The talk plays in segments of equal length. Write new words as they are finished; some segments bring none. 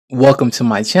Welcome to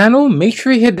my channel. Make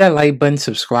sure you hit that like button,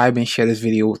 subscribe, and share this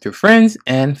video with your friends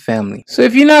and family. So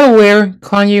if you're not aware,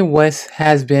 Kanye West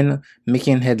has been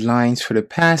making headlines for the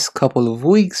past couple of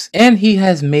weeks, and he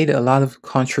has made a lot of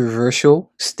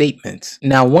controversial statements.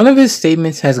 Now, one of his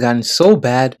statements has gotten so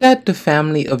bad that the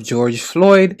family of George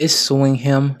Floyd is suing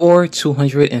him for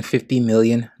 $250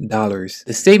 million.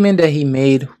 The statement that he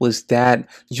made was that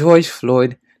George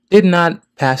Floyd did not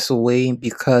pass away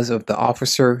because of the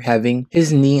officer having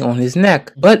his knee on his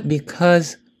neck, but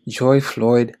because George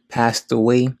Floyd passed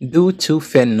away due to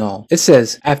fentanyl. It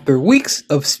says, after weeks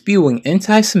of spewing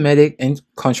anti-Semitic and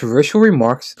controversial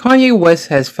remarks, Kanye West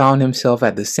has found himself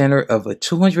at the center of a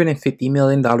 $250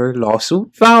 million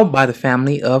lawsuit filed by the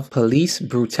family of police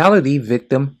brutality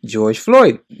victim George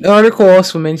Floyd. The article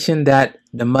also mentioned that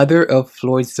the mother of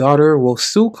Floyd's daughter will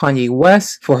sue Kanye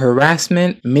West for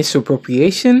harassment,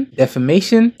 misappropriation,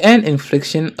 defamation, and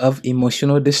infliction of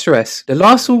emotional distress. The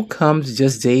lawsuit comes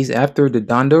just days after the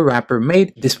Donda rapper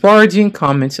made disparaging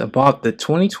comments about the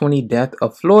 2020 death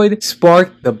of Floyd,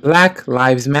 sparked the Black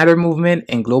Lives Matter movement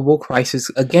and global crisis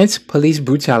against police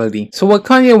brutality. So what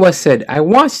Kanye West said, I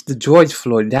watched the George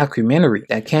Floyd documentary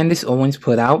that Candace Owens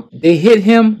put out. They hit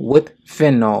him with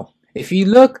fentanyl. If you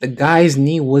look, the guy's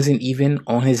knee wasn't even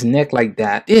on his neck like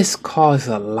that. This caused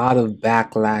a lot of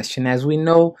backlash, and as we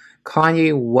know,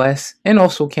 Kanye West and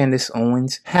also Candace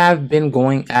Owens have been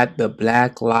going at the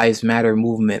Black Lives Matter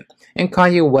movement. And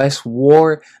Kanye West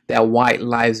wore that White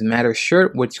Lives Matter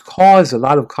shirt, which caused a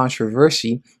lot of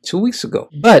controversy 2 weeks ago.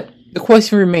 But the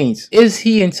question remains, is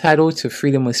he entitled to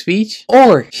freedom of speech,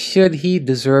 or should he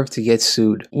deserve to get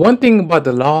sued? One thing about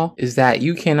the law is that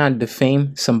you cannot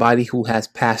defame somebody who has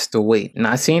passed away.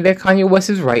 Not saying that Kanye West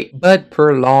is right, but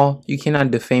per law, you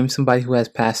cannot defame somebody who has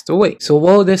passed away. So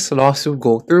will this lawsuit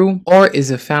go through, or is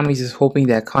the family just hoping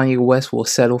that Kanye West will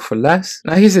settle for less?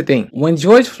 Now here's the thing, when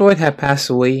George Floyd had passed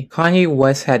away, Kanye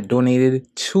West had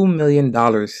donated $2 million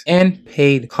and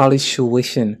paid college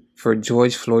tuition for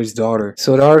George Floyd's daughter.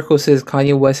 So the article says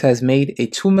Kanye West has made a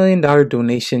 $2 million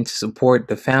donation to support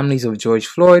the families of George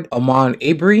Floyd, Ahmaud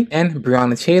Arbery, and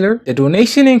Breonna Taylor. The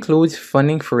donation includes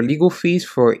funding for legal fees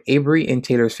for Arbery and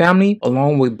Taylor's family,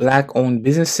 along with Black-owned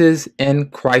businesses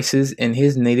and crisis in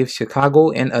his native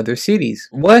Chicago and other cities.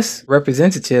 West's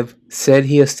representative said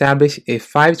he established a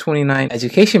 529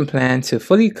 education plan to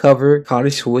fully cover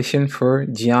college tuition for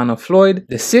Gianna Floyd,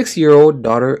 the 6-year-old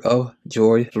daughter of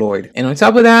George Floyd. And on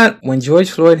top of that, when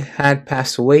George Floyd had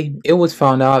passed away, it was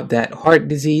found out that heart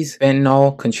disease,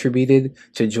 fentanyl contributed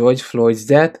to George Floyd's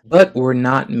death, but were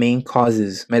not main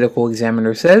causes, medical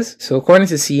examiner says. So according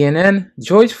to CNN,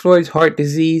 George Floyd's heart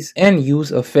disease and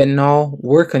use of fentanyl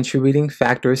were contributing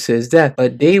factors to his death,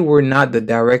 but they were not the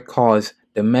direct cause.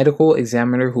 The medical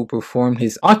examiner who performed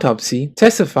his autopsy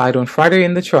testified on Friday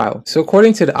in the trial. So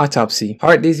according to the autopsy,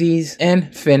 heart disease and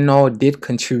fentanyl did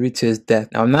contribute to his death.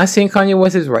 Now, I'm not saying Kanye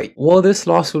West is right. Will this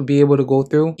lawsuit be able to go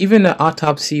through? Even the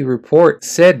autopsy report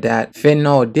said that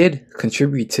fentanyl did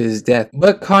contribute to his death.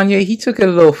 But Kanye, he took it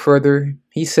a little further.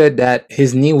 He said that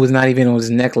his knee was not even on his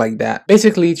neck like that.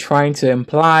 Basically trying to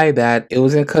imply that it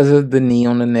wasn't because of the knee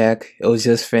on the neck. It was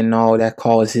just fentanyl that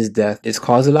caused his death. It's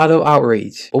caused a lot of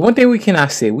outrage. But one thing we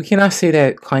cannot say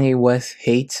that Kanye West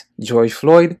hates George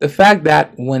Floyd. The fact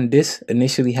that when this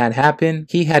initially had happened,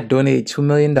 he had donated $2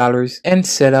 million and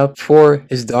set up for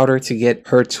his daughter to get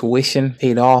her tuition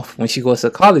paid off when she goes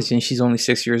to college, and she's only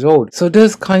 6 years old. So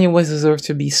does Kanye West deserve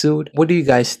to be sued? What do you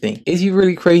guys think? Is he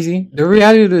really crazy? The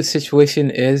reality of the situation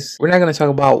is, we're not going to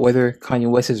talk about whether Kanye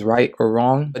West is right or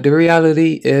wrong, but the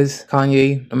reality is,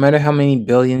 Kanye, no matter how many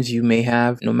billions you may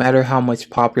have, no matter how much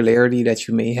popularity that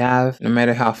you may have, no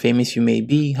matter how famous you may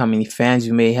be, how many fans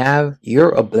you may have, you're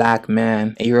a black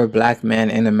man, and you're a black man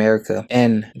in America.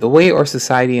 And the way our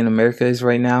society in America is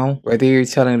right now, whether you're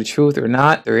telling the truth or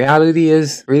not, the reality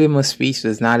is freedom of speech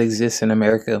does not exist in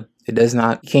America. It does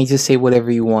not. You can't just say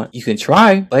whatever you want. You can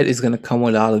try, but it's going to come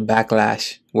with a lot of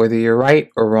backlash, whether you're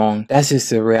right or wrong. That's just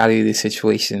the reality of the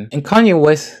situation. And Kanye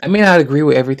West, I may not agree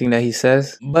with everything that he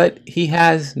says, but he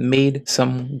has made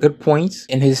some good points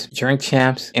in his Drink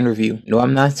Champs interview. No,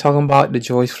 I'm not talking about the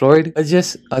George Floyd, but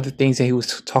just other things that he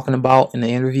was talking about in the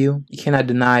interview. You cannot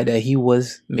deny that he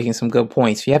was making some good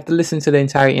points. You have to listen to the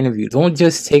entire interview. Don't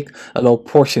just take a little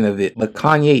portion of it. But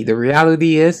Kanye, the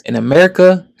reality is, in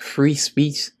America, free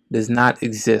speech does not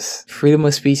exist. Freedom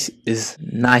of speech is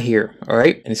not here, all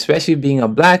right? And especially being a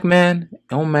black man,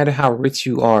 no matter how rich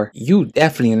you are, you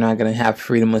definitely are not gonna have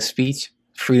freedom of speech,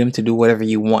 freedom to do whatever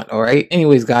you want, all right?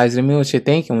 Anyways, guys, let me know what you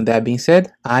think. And with that being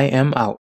said, I am out.